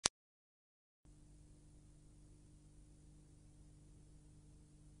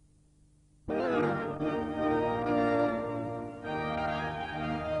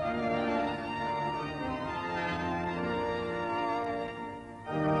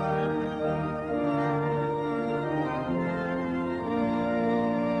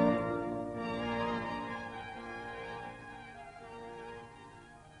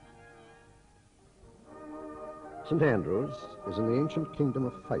St Andrews is in the ancient kingdom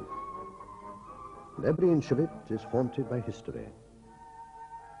of Fife, and every inch of it is haunted by history.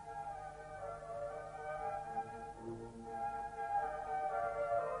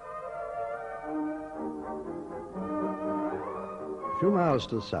 A few miles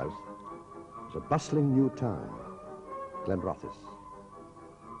to the south is a bustling new town, Glenrothes.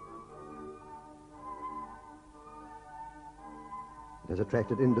 It has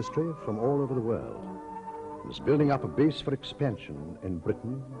attracted industry from all over the world and is building up a base for expansion in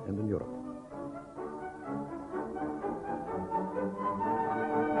Britain and in Europe.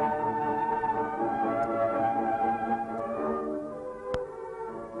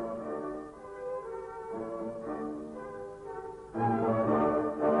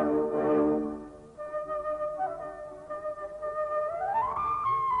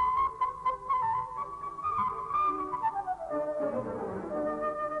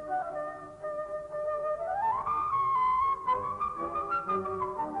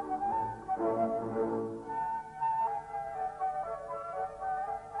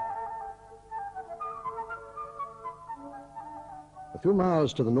 A few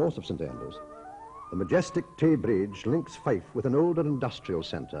miles to the north of St Andrews, the majestic Tay Bridge links Fife with an older industrial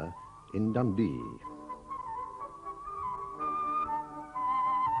centre in Dundee.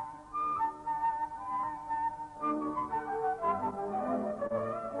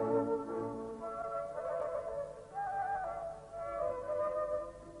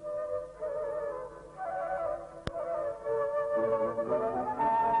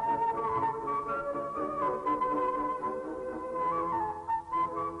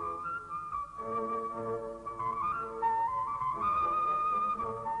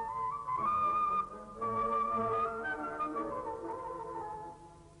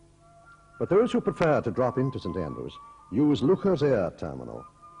 But those who prefer to drop into St Andrews use Lucher's Air Terminal,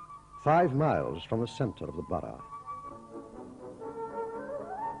 5 miles from the centre of the borough.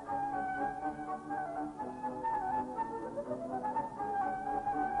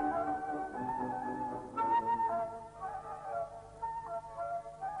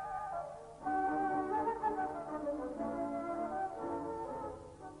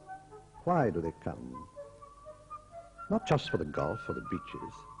 Why do they come? Not just for the golf or the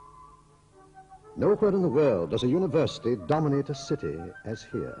beaches. Nowhere in the world does a university dominate a city as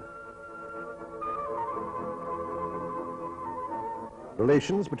here.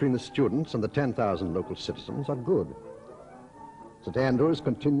 Relations between the students and the 10,000 local citizens are good. St Andrews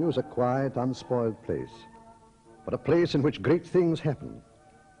continues a quiet, unspoiled place, but a place in which great things happen,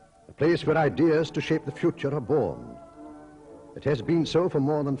 a place where ideas to shape the future are born. It has been so for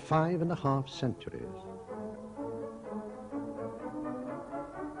more than 5.5 centuries.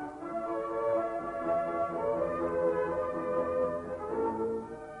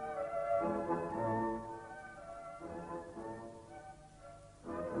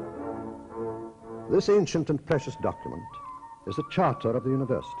 This ancient and precious document is the charter of the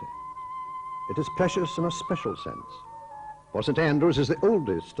university. It is precious in a special sense, for St Andrews is the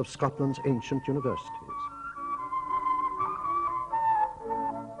oldest of Scotland's ancient universities.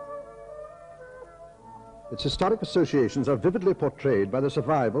 Its historic associations are vividly portrayed by the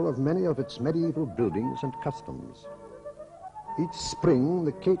survival of many of its medieval buildings and customs. Each spring,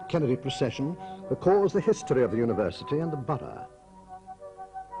 the Kate Kennedy procession recalls the history of the university and the borough.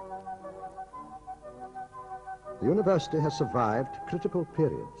 The university has survived critical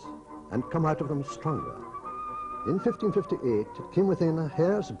periods and come out of them stronger. In 1558, it came within a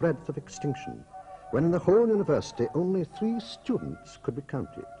hair's breadth of extinction, when in the whole university only 3 students could be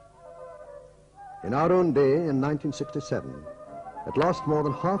counted. In our own day, in 1967, it lost more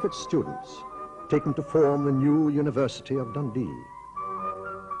than half its students, taken to form the new University of Dundee.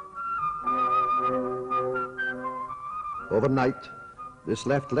 Overnight, this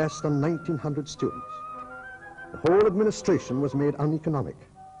left less than 1,900 students. The whole administration was made uneconomic.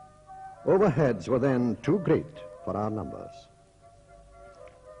 Overheads were then too great for our numbers.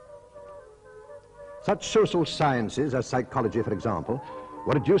 Such social sciences as psychology, for example,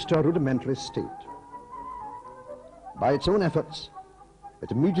 were reduced to a rudimentary state. By its own efforts,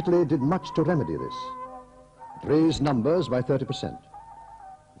 it immediately did much to remedy this. It raised numbers by 30%. It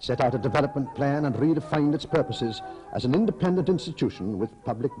set out a development plan and redefined its purposes as an independent institution with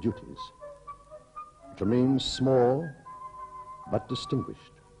public duties. It remains small, but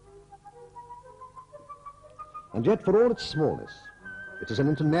distinguished. And yet, for all its smallness, it is an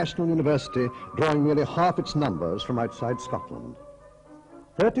international university drawing nearly half its numbers from outside Scotland.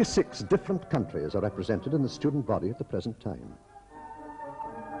 36 different countries are represented in the student body at the present time.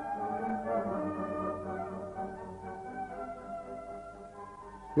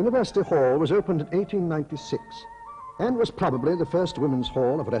 University Hall was opened in 1896 and was probably the first women's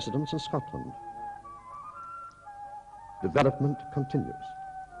hall of residence in Scotland. Development continues.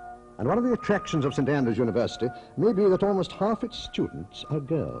 And one of the attractions of St-Andrews University may be that almost half its students are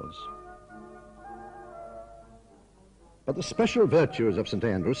girls. But the special virtues of St.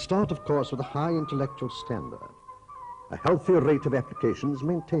 Andrews start, of course, with a high intellectual standard. A healthy rate of applications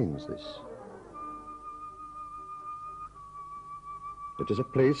maintains this. It is a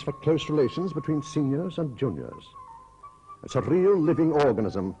place for close relations between seniors and juniors. It's a real living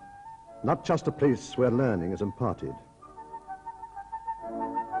organism, not just a place where learning is imparted.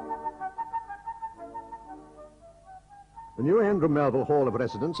 The new Andrew Melville Hall of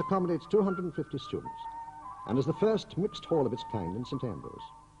Residence accommodates 250 students and is the first mixed hall of its kind in St. Andrews.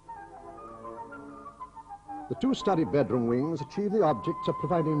 The two study bedroom wings achieve the objects of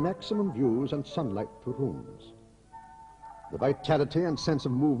providing maximum views and sunlight to rooms. The vitality and sense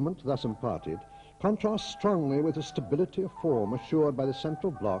of movement thus imparted contrasts strongly with the stability of form assured by the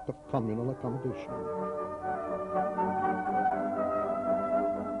central block of communal accommodation.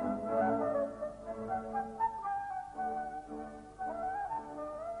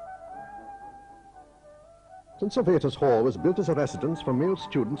 St. Sylvester's Hall was built as a residence for male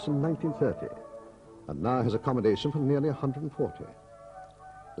students in 1930 and now has accommodation for nearly 140.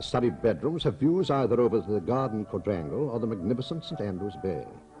 The studied bedrooms have views either over the garden quadrangle or the magnificent St. Andrews Bay.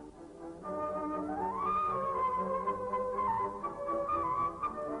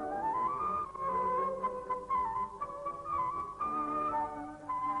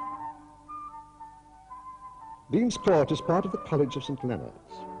 Dean's Court is part of the College of St.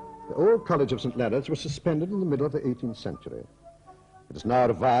 Leonard's. The old College of St. Leonard's was suspended in the middle of the 18th century. It is now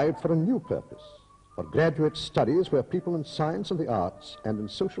revived for a new purpose, for graduate studies where people in science and the arts and in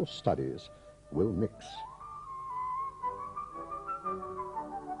social studies will mix.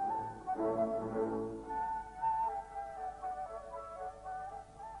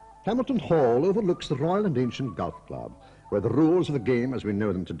 Hamilton Hall overlooks the Royal and Ancient Golf Club, where the rules of the game as we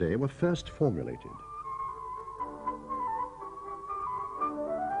know them today were first formulated.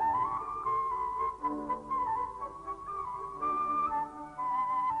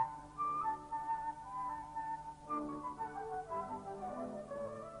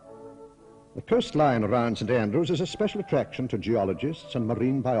 The coastline around St. Andrews is a special attraction to geologists and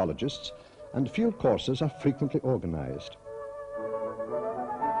marine biologists, and field courses are frequently organized.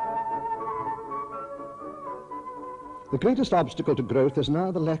 The greatest obstacle to growth is now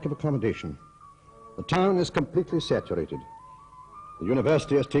the lack of accommodation. The town is completely saturated. The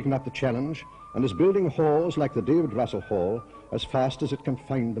university has taken up the challenge and is building halls like the David Russell Hall as fast as it can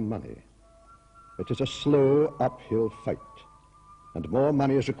find the money. It is a slow uphill fight, and more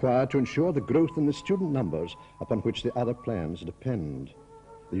money is required to ensure the growth in the student numbers upon which the other plans depend.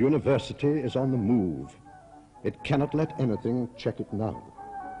 The university is on the move. It cannot let anything check it now.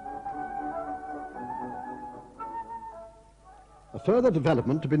 A further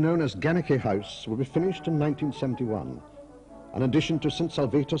development to be known as Gannicke House will be finished in 1971, an addition to St.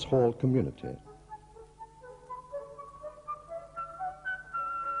 Sylvester's Hall community.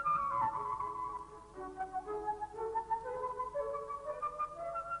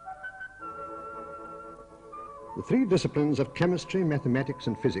 The three disciplines of chemistry, mathematics,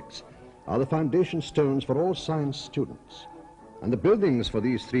 and physics are the foundation stones for all science students, and the buildings for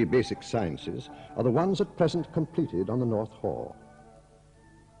these three basic sciences are the ones at present completed on the North Hall.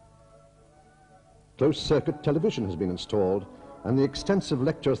 Closed-circuit television has been installed, and the extensive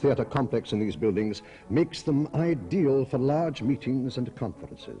lecture theatre complex in these buildings makes them ideal for large meetings and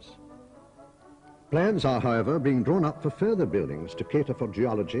conferences. Plans are, however, being drawn up for further buildings to cater for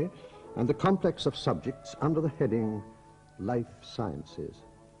geology and the complex of subjects under the heading Life Sciences.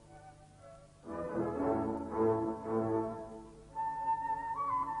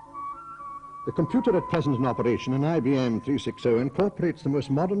 The computer at present in operation, an IBM 360, incorporates the most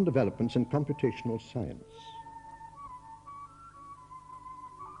modern developments in computational science.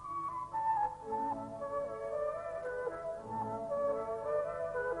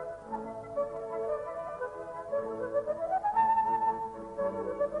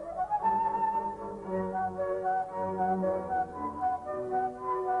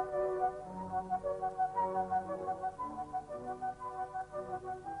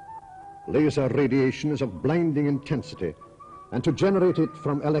 Laser radiation is of blinding intensity, and to generate it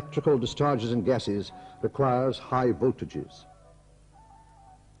from electrical discharges and gases requires high voltages.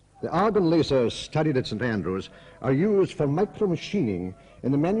 The argon lasers studied at St. Andrews are used for micromachining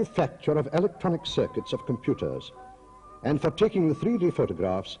in the manufacture of electronic circuits of computers and for taking the 3D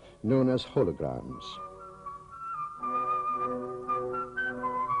photographs known as holograms.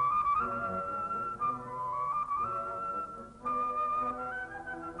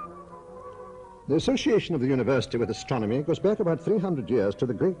 The association of the university with astronomy goes back about 300 years to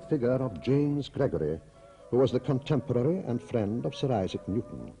the great figure of James Gregory, who was the contemporary and friend of Sir Isaac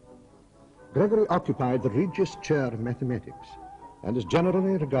Newton. Gregory occupied the Regius Chair of Mathematics and is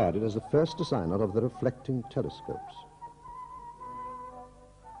generally regarded as the first designer of the reflecting telescopes.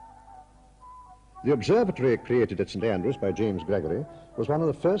 The observatory created at St Andrews by James Gregory was one of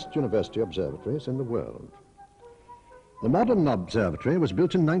the first university observatories in the world. The modern observatory was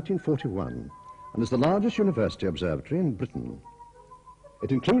built in 1941 and is the largest university observatory in Britain.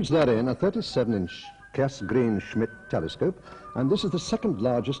 It includes therein a 37-inch Cassegrain-Schmidt telescope, and this is the second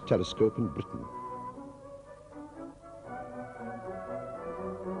largest telescope in Britain.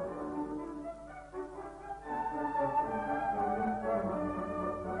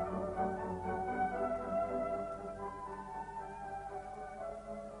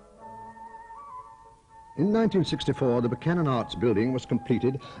 In 1964, the Buchanan Arts Building was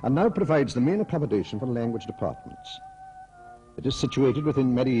completed and now provides the main accommodation for language departments. It is situated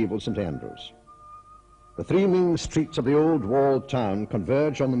within medieval St Andrews. The three main streets of the old walled town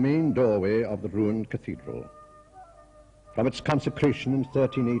converge on the main doorway of the ruined cathedral. From its consecration in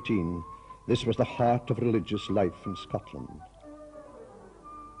 1318, this was the heart of religious life in Scotland.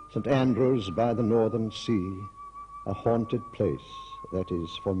 St Andrews by the northern sea, a haunted place that is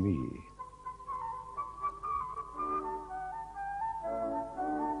for me.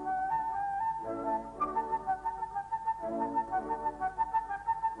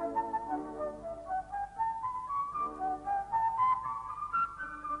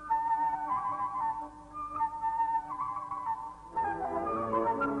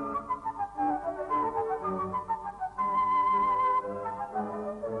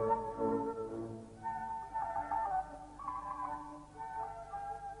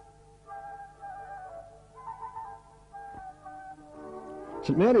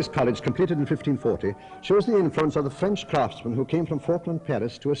 St Mary's College, completed in 1540, shows the influence of the French craftsmen who came from Falkland,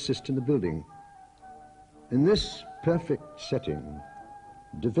 Paris, to assist in the building. In this perfect setting,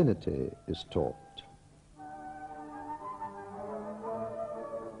 divinity is taught.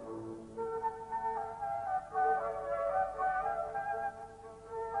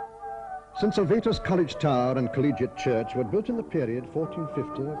 St Salvator's College Tower and Collegiate Church were built in the period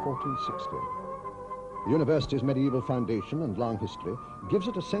 1450 or 1460. The university's medieval foundation and long history gives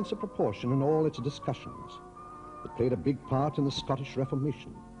it a sense of proportion in all its discussions. It played a big part in the Scottish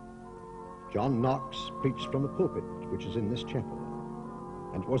Reformation. John Knox preached from the pulpit, which is in this chapel.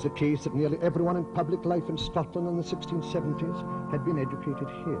 And it was the case that nearly everyone in public life in Scotland in the 1670s had been educated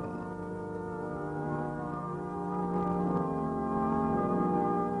here.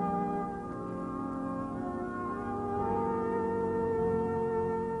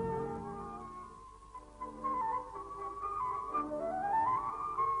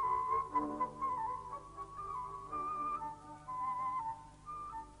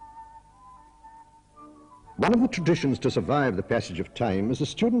 One of the traditions to survive the passage of time is the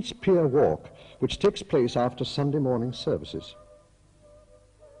students' pier walk, which takes place after Sunday morning services.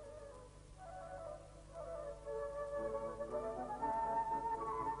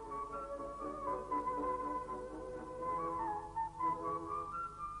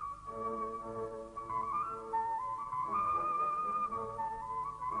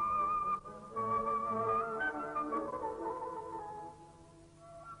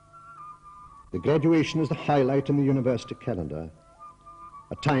 The graduation is the highlight in the university calendar,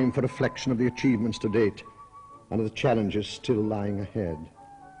 a time for reflection of the achievements to date and of the challenges still lying ahead.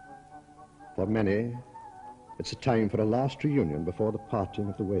 For many, it's a time for a last reunion before the parting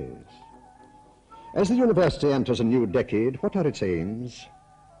of the ways. As the university enters a new decade, what are its aims?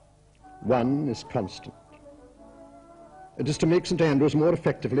 One is constant. It is to make St Andrews more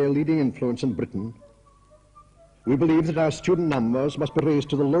effectively a leading influence in Britain. We believe that our student numbers must be raised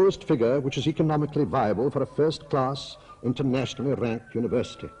to the lowest figure which is economically viable for a first-class, internationally ranked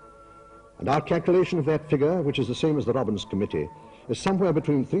university. And our calculation of that figure, which is the same as the Robbins Committee, is somewhere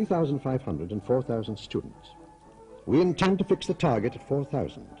between 3,500 and 4,000 students. We intend to fix the target at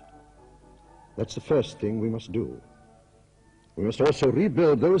 4,000. That's the first thing we must do. We must also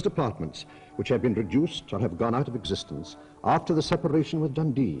rebuild those departments which have been reduced or have gone out of existence after the separation with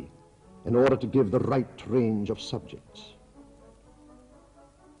Dundee, in order to give the right range of subjects.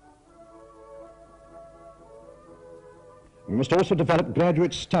 We must also develop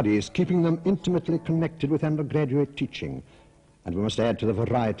graduate studies, keeping them intimately connected with undergraduate teaching, and we must add to the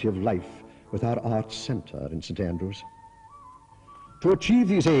variety of life with our arts centre in St Andrews. To achieve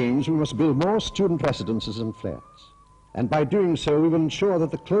these aims, we must build more student residences and flats. And by doing so, we will ensure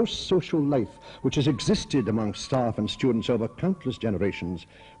that the close social life which has existed among staff and students over countless generations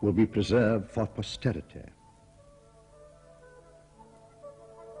will be preserved for posterity.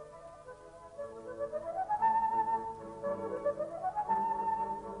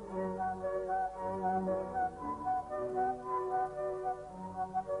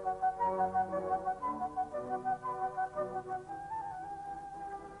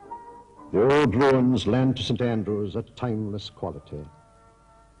 The old ruins lend to St. Andrews a timeless quality,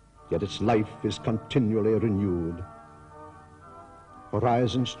 yet its life is continually renewed.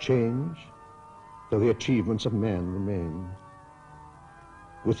 Horizons change, though the achievements of men remain.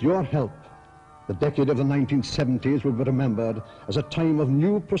 With your help, the decade of the 1970s will be remembered as a time of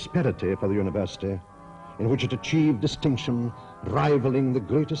new prosperity for the university, in which it achieved distinction rivaling the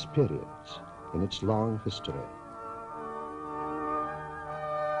greatest periods in its long history.